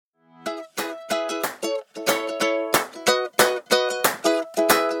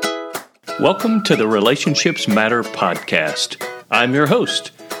Welcome to the Relationships Matter podcast. I'm your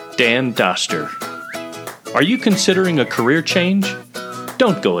host, Dan Doster. Are you considering a career change?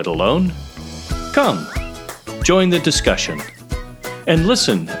 Don't go it alone. Come, join the discussion, and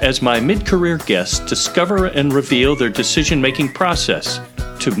listen as my mid-career guests discover and reveal their decision-making process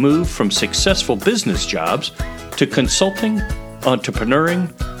to move from successful business jobs to consulting,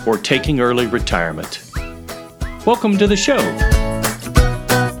 entrepreneuring, or taking early retirement. Welcome to the show.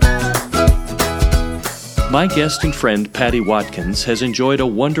 My guest and friend, Patty Watkins, has enjoyed a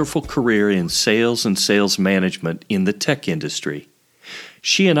wonderful career in sales and sales management in the tech industry.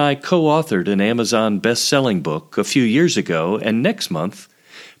 She and I co-authored an Amazon best-selling book a few years ago, and next month,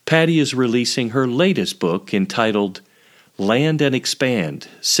 Patty is releasing her latest book entitled Land and Expand: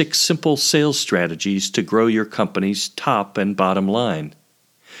 6 Simple Sales Strategies to Grow Your Company's Top and Bottom Line.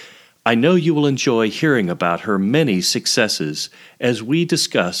 I know you will enjoy hearing about her many successes as we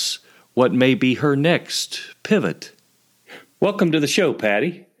discuss what may be her next pivot. Welcome to the show,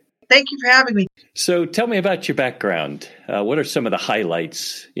 Patty. Thank you for having me. So tell me about your background. What are some of the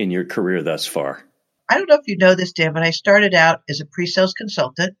highlights in your career thus far? I don't know if you know this, Dan, but I started out as a pre-sales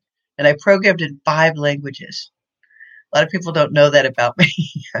consultant, and I programmed in 5 languages. A lot of people don't know that about me.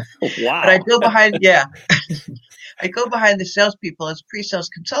 Wow. But I go behind, I go behind the salespeople as a pre-sales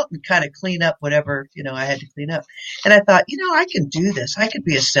consultant, kind of clean up whatever, I had to clean up. And I thought, I can do this. I could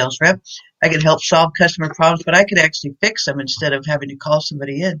be a sales rep. I could help solve customer problems, but I could actually fix them instead of having to call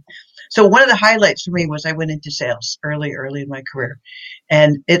somebody in. So one of the highlights for me was I went into sales early in my career,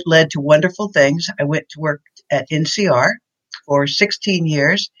 and it led to wonderful things. I went to work at NCR for 16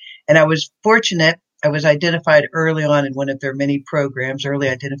 years, and I was fortunate. I was identified early on in one of their many programs, early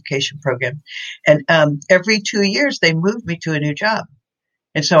identification program. And every 2 years, they moved me to a new job.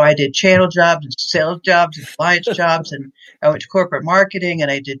 And so I did channel jobs and sales jobs and alliance jobs. And I went to corporate marketing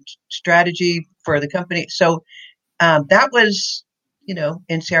and I did strategy for the company. So that was,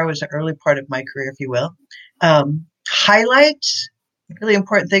 NCR was the early part of my career, if you will. Highlights, really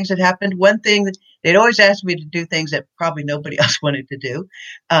important things that happened. One thing that they'd always ask me to do things that probably nobody else wanted to do.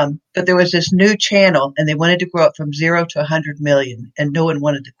 But there was this new channel and they wanted to grow it from 0 to 100 million, and no one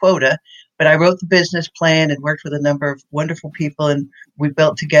wanted the quota. But I wrote the business plan and worked with a number of wonderful people, and we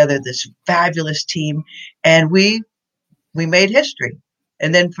built together this fabulous team, and we made history.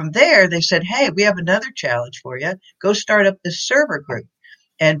 And then from there, they said, hey, we have another challenge for you. Go start up this server group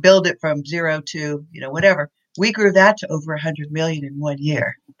and build it from 0 to, whatever. We grew that to over 100 million in 1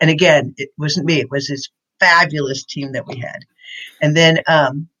 year. And again, it wasn't me. It was this fabulous team that we had. And then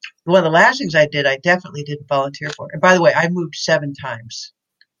one of the last things I did, I definitely didn't volunteer for. And by the way, I moved 7 times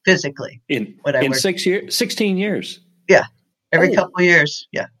physically. In 16 years? Yeah. Every couple of years.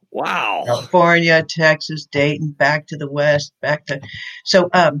 Yeah. Wow. California, Texas, Dayton, back to the West, So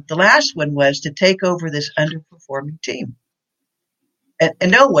the last one was to take over this underperforming team.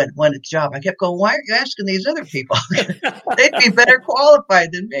 And no one wanted the job. I kept going, why aren't you asking these other people? They'd be better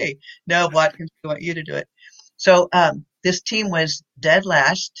qualified than me. No, Watkins, we want you to do it. So this team was dead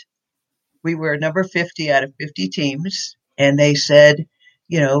last. We were number 50 out of 50 teams. And they said,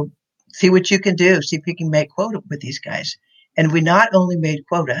 see what you can do. See if you can make quota with these guys. And we not only made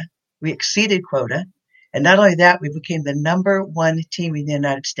quota, we exceeded quota. And not only that, we became the number 1 team in the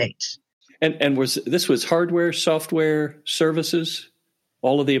United States. And this was hardware, software, services?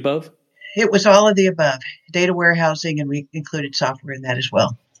 All of the above? It was all of the above. Data warehousing, and we included software in that as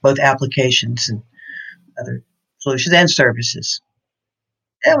well, both applications and other solutions and services.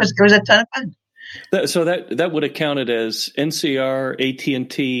 It was a ton of fun. So that would have counted as NCR,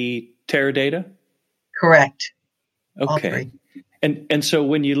 AT&T, Teradata? Correct. Okay. And so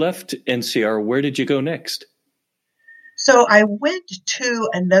when you left NCR, where did you go next? So I went to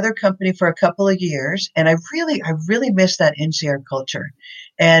another company for a couple of years, and I really missed that NCR culture.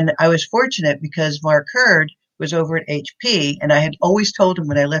 And I was fortunate because Mark Hurd was over at HP, and I had always told him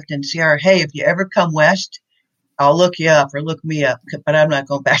when I left NCR, hey, if you ever come west, I'll look you up or look me up, but I'm not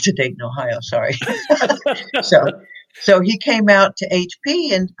going back to Dayton, Ohio. Sorry. So he came out to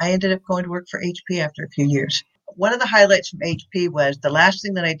HP, and I ended up going to work for HP after a few years. One of the highlights from HP was the last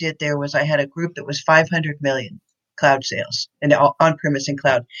thing that I did there was I had a group that was 500 million. Cloud sales and on-premise and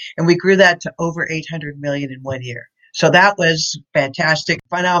cloud. And we grew that to over 800 million in 1 year. So that was fantastic.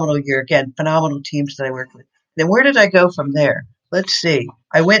 Phenomenal year. Again, phenomenal teams that I worked with. Then where did I go from there? Let's see.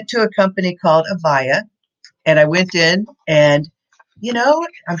 I went to a company called Avaya, and I went in and,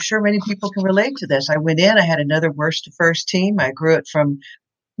 I'm sure many people can relate to this. I went in, I had another worst to first team. I grew it from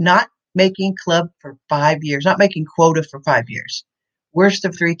not making club for 5 years, not making quota for 5 years. Worst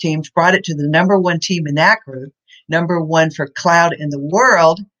of 3 teams, brought it to the number 1 team in that group. Number 1 for cloud in the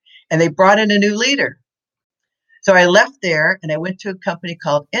world, and they brought in a new leader. So I left there and I went to a company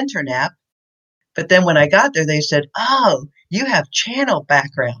called Internap. But then when I got there, they said, "Oh, you have channel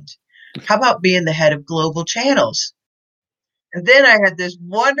background. How about being the head of global channels?" And then I had this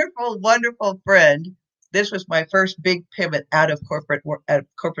wonderful, wonderful friend. This was my first big pivot out of corporate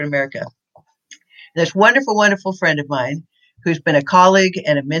America. This wonderful, wonderful friend of mine who's been a colleague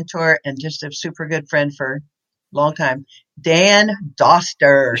and a mentor and just a super good friend for a long time, Dan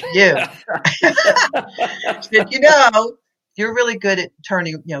Doster. You said, you're really good at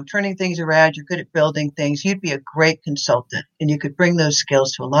turning things around. You're good at building things. You'd be a great consultant, and you could bring those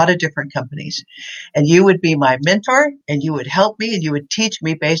skills to a lot of different companies. And you would be my mentor, and you would help me, and you would teach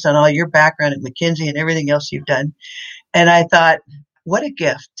me based on all your background at McKinsey and everything else you've done. And I thought, what a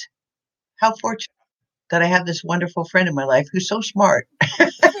gift. How fortunate that I have this wonderful friend in my life who's so smart.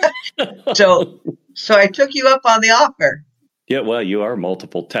 So I took you up on the offer. Yeah, well, you are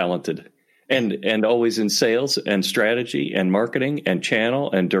multiple talented. And always in sales and strategy and marketing and channel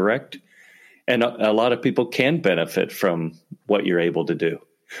and direct. And a lot of people can benefit from what you're able to do.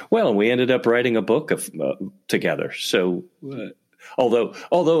 Well, and we ended up writing a book together. So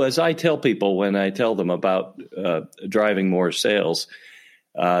although as I tell people when I tell them about driving more sales,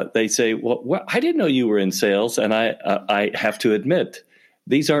 they say, well, I didn't know you were in sales. And I have to admit,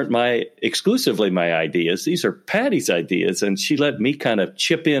 these aren't exclusively my ideas. These are Patty's ideas, and she let me kind of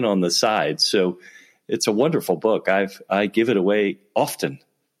chip in on the side. So it's a wonderful book. I give it away often.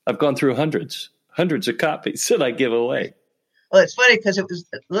 I've gone through hundreds of copies that I give away. Well, it's funny because it was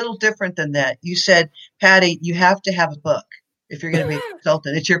a little different than that. You said, Patty, you have to have a book if you're going to be a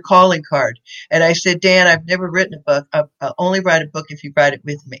consultant. It's your calling card. And I said, Dan, I've never written a book. I'll only write a book if you write it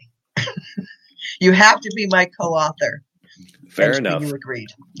with me. You have to be my co-author. Fair enough. You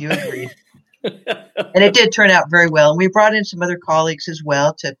agreed. And it did turn out very well. And we brought in some other colleagues as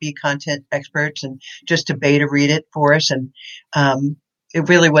well to be content experts and just to beta read it for us. And it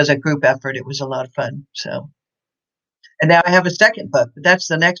really was a group effort. It was a lot of fun. And now I have a second book, but that's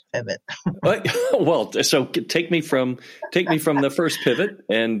the next pivot. Well, so take me from the first pivot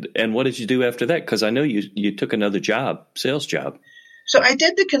and what did you do after that? Because I know you took another sales job. So I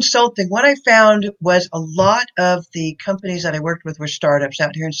did the consulting. What I found was a lot of the companies that I worked with were startups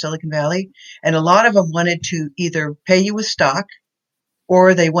out here in Silicon Valley, and a lot of them wanted to either pay you with stock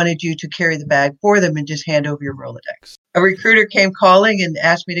or they wanted you to carry the bag for them and just hand over your Rolodex. A recruiter came calling and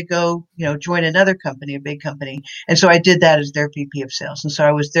asked me to go, join another company, a big company. And so I did that as their VP of sales. And so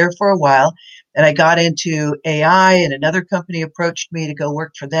I was there for a while, and I got into AI, and another company approached me to go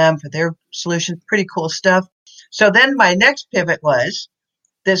work for them for their solutions. Pretty cool stuff. So then my next pivot was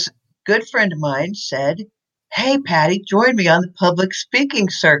this good friend of mine said, "Hey, Patty, join me on the public speaking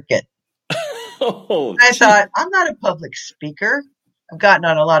circuit." I thought, I'm not a public speaker. I've gotten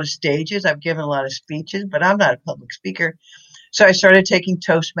on a lot of stages. I've given a lot of speeches, but I'm not a public speaker. So I started taking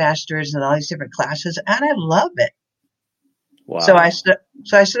Toastmasters and all these different classes, and I love it. Wow. So I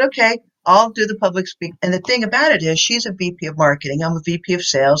said, okay, I'll do the public speak. And the thing about it is she's a VP of marketing. I'm a VP of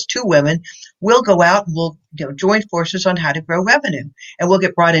sales, 2 women. We'll go out and we'll join forces on how to grow revenue. And we'll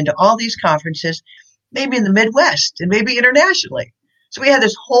get brought into all these conferences, maybe in the Midwest and maybe internationally. So we had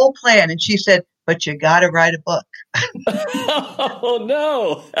this whole plan. And she said, but you got to write a book. Oh,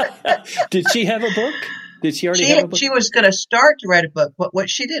 no. Did she have a book? Did she already have a book? She was going to start to write a book. But what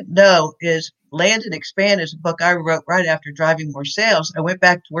she didn't know is Land and Expand is a book I wrote right after driving more sales. I went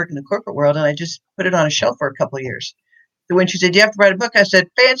back to work in the corporate world, and I just put it on a shelf for a couple of years. So when she said, you have to write a book, I said,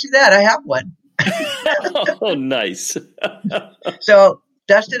 fancy that. I have one. Oh, nice. So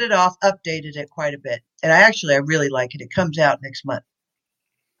dusted it off, updated it quite a bit. And I really like it. It comes out next month.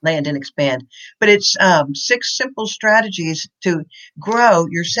 Land and Expand. But it's 6 simple strategies to grow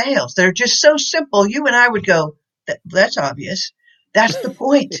your sales. They're just so simple. You and I would go, that's obvious. That's the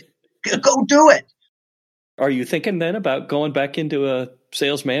point. Go do it. Are you thinking then about going back into a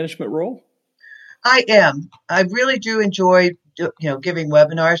sales management role? I am. I really do enjoy, giving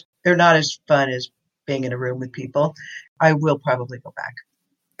webinars. They're not as fun as being in a room with people. I will probably go back.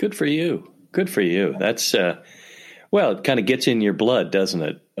 Good for you. Good for you. That's, well, it kind of gets in your blood, doesn't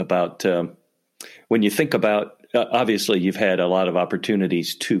it? About when you think about, obviously, you've had a lot of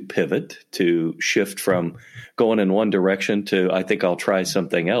opportunities to pivot, to shift from going in one direction to, I think I'll try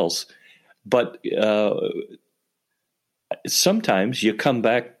something else. But sometimes you come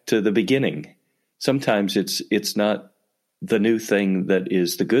back to the beginning. Sometimes it's not the new thing that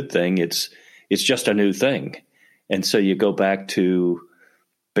is the good thing. It's just a new thing. And so you go back to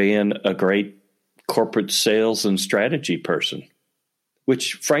being a great corporate sales and strategy person,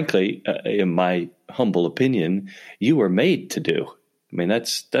 which frankly, in my humble opinion, you were made to do. I mean,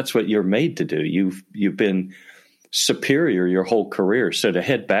 that's what you're made to do. You've been superior your whole career. So to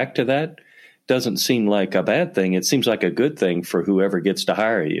head back to that doesn't seem like a bad thing. It seems like a good thing for whoever gets to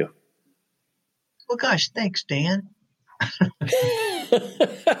hire you. Well, gosh, thanks, Dan.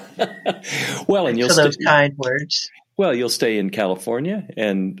 Well, and for those kind words. Well, you'll stay in California,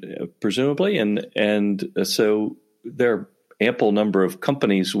 and presumably, and so there are ample number of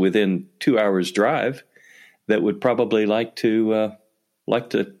companies within 2 hours drive that would probably like to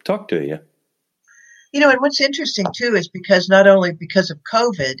talk to you. And what's interesting too is because not only because of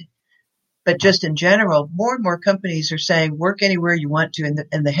COVID, but just in general, more and more companies are saying work anywhere you want to,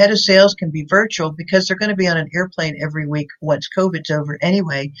 and the head of sales can be virtual because they're going to be on an airplane every week once COVID's over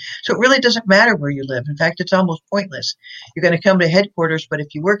anyway. So it really doesn't matter where you live. In fact, it's almost pointless. You're going to come to headquarters, but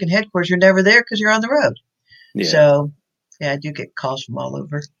if you work in headquarters, you're never there because you're on the road. Yeah. So, yeah, I do get calls from all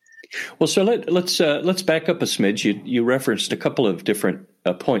over. Well, so let's back up a smidge. You referenced a couple of different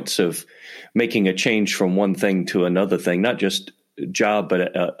points of making a change from one thing to another thing, not just job,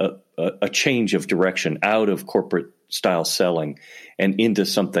 but a change of direction out of corporate style selling and into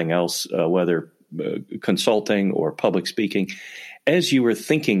something else, whether consulting or public speaking. As you were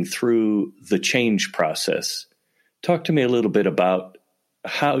thinking through the change process, talk to me a little bit about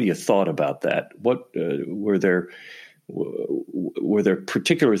how you thought about that. What were there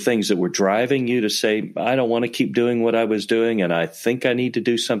particular things that were driving you to say, I don't want to keep doing what I was doing and I think I need to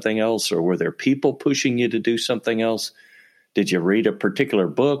do something else? Or were there people pushing you to do something else? Did you read a particular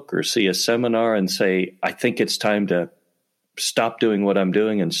book or see a seminar and say, I think it's time to stop doing what I'm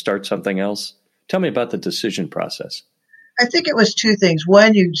doing and start something else? Tell me about the decision process. I think it was two things.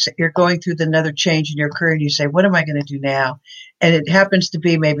 One, you're going through another change in your career and you say, what am I going to do now? And it happens to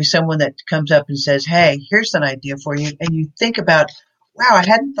be maybe someone that comes up and says, hey, here's an idea for you. And you think about, wow, I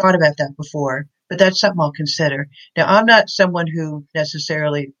hadn't thought about that before, but that's something I'll consider. Now, I'm not someone who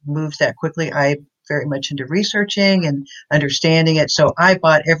necessarily moves that quickly. I'm very much into researching and understanding it. So I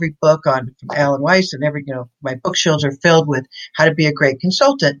bought every book from Alan Weiss, and my bookshelves are filled with how to be a great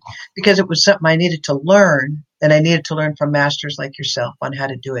consultant because it was something I needed to learn, and I needed to learn from masters like yourself on how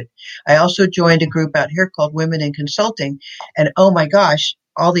to do it. I also joined a group out here called Women in Consulting, and oh my gosh,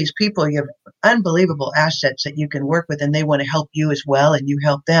 all these people, you have unbelievable assets that you can work with, and they want to help you as well, and you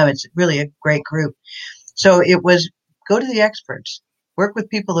help them. It's really a great group. So it was go to the experts. Work with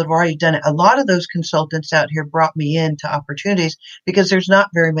people that have already done it. A lot of those consultants out here brought me into opportunities because there's not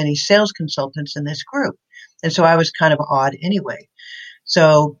very many sales consultants in this group. And so I was kind of odd anyway.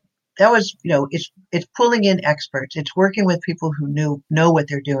 So that was, it's pulling in experts. It's working with people who know what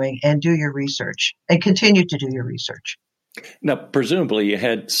they're doing and do your research and continue to do your research. Now, presumably you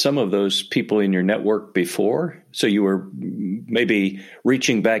had some of those people in your network before. So you were maybe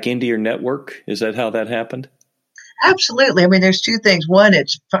reaching back into your network. Is that how that happened? Absolutely. I mean, there's two things. One,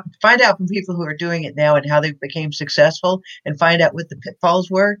 it's find out from people who are doing it now and how they became successful, and find out what the pitfalls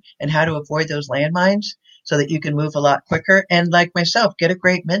were and how to avoid those landmines so that you can move a lot quicker. And like myself, get a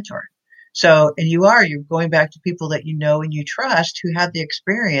great mentor. So, and you're going back to people that you know and you trust who have the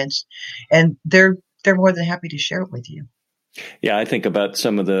experience, and they're more than happy to share it with you. Yeah, I think about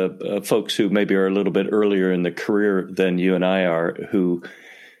some of the folks who maybe are a little bit earlier in the career than you and I are, who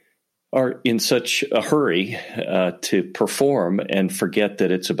are in such a hurry to perform and forget that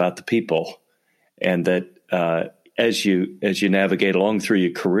it's about the people, and that as you navigate along through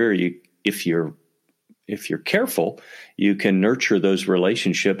your career, if you're careful, you can nurture those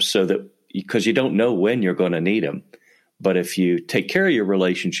relationships so that, because you don't know when you're going to need them, but if you take care of your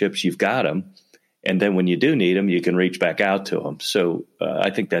relationships, you've got them, and then when you do need them, you can reach back out to them. So I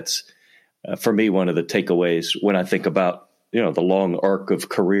think that's for me one of the takeaways when I think about the long arc of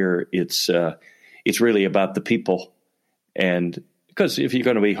career. It's really about the people, and because if you're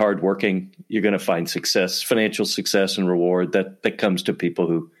going to be hardworking, you're going to find success, financial success, and reward that comes to people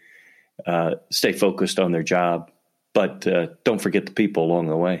who stay focused on their job, but don't forget the people along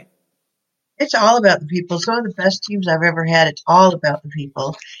the way. It's all about the people. Some of the best teams I've ever had, it's all about the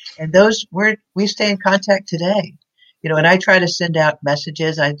people, and we stay in contact today. And I try to send out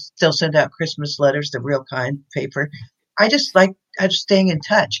messages. I still send out Christmas letters, the real kind paper. I'm just staying in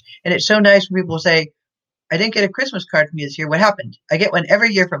touch. And it's so nice when people say, I didn't get a Christmas card from you this year. What happened? I get one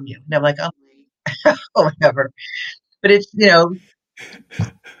every year from you. And I'm like, oh, whatever. But it's,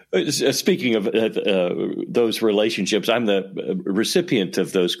 Speaking of those relationships, I'm the recipient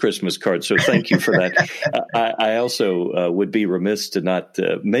of those Christmas cards. So thank you for that. I also would be remiss to not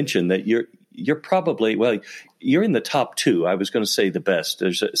mention that you're probably, you're in the top two. I was going to say the best.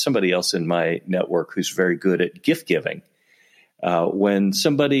 There's somebody else in my network who's very good at gift giving. When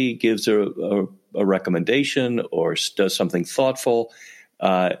somebody gives a a recommendation or does something thoughtful,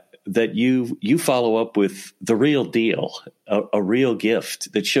 that you follow up with the real deal, a real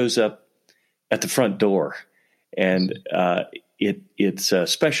gift that shows up at the front door, and it's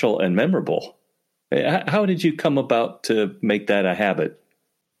special and memorable. How did you come about to make that a habit?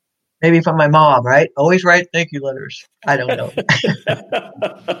 Maybe from my mom, right? Always write thank you letters. I don't know.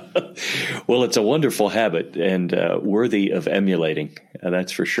 Well, it's a wonderful habit and worthy of emulating.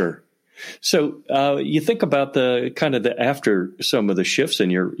 That's for sure. So you think about the after some of the shifts,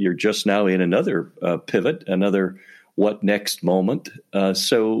 and you're just now in another pivot, another what next moment.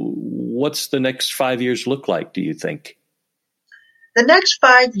 So what's the next 5 years look like, do you think? The next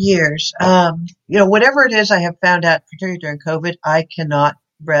 5 years, whatever it is I have found out, particularly during COVID, I cannot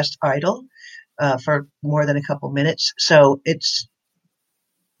rest idle for more than a couple minutes. So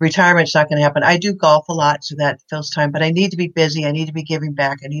retirement's not going to happen. I do golf a lot, so that fills time, but I need to be busy. I need to be giving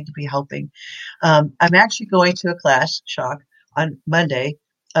back. I need to be helping. I'm actually going to a class, shock, on Monday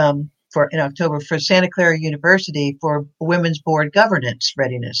in October for Santa Clara University for women's board governance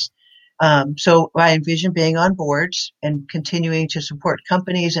readiness. So I envision being on boards and continuing to support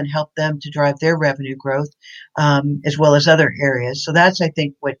companies and help them to drive their revenue growth, as well as other areas. So that's, I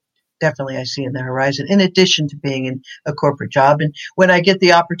think, what definitely I see in the horizon, in addition to being in a corporate job. And when I get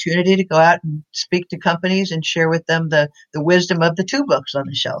the opportunity to go out and speak to companies and share with them the wisdom of the 2 books on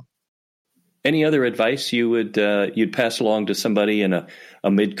the shelf. Any other advice you'd pass along to somebody in a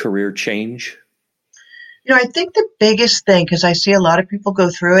mid-career change? I think the biggest thing, because I see a lot of people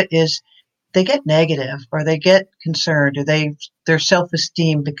go through it, is they get negative or they get concerned or their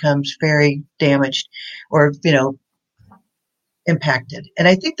self-esteem becomes very damaged or, impacted. And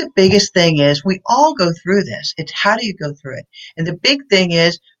I think the biggest thing is we all go through this. It's how do you go through it? And the big thing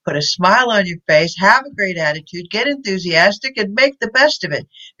is put a smile on your face, have a great attitude, get enthusiastic, and make the best of it.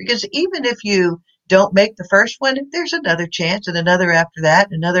 Because even if you don't make the first one, there's another chance and another after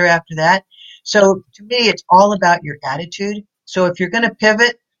that, another after that. So to me, it's all about your attitude. So if you're going to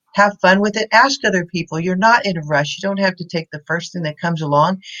pivot, have fun with it. Ask other people. You're not in a rush. You don't have to take the first thing that comes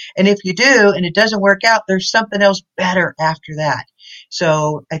along. And if you do and it doesn't work out, there's something else better after that.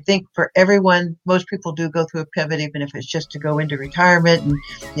 So I think for everyone, most people do go through a pivot, even if it's just to go into retirement and,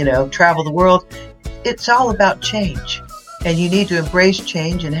 travel the world. It's all about change. And you need to embrace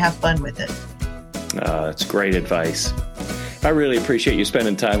change and have fun with it. That's great advice. I really appreciate you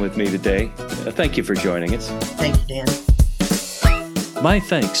spending time with me today. Thank you for joining us. Thank you, Dan. My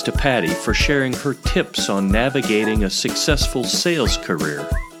thanks to Patty for sharing her tips on navigating a successful sales career.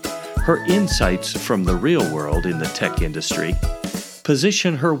 Her insights from the real world in the tech industry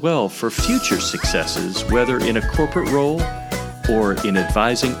position her well for future successes, whether in a corporate role or in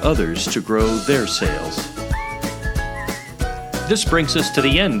advising others to grow their sales. This brings us to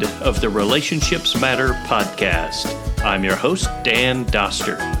the end of the Relationships Matter podcast. I'm your host, Dan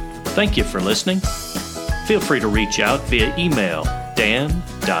Doster. Thank you for listening. Feel free to reach out via email,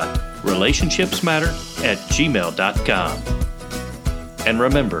 dan.relationshipsmatter@gmail.com. And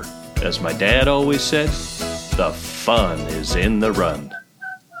remember, as my dad always said, the fun is in the run.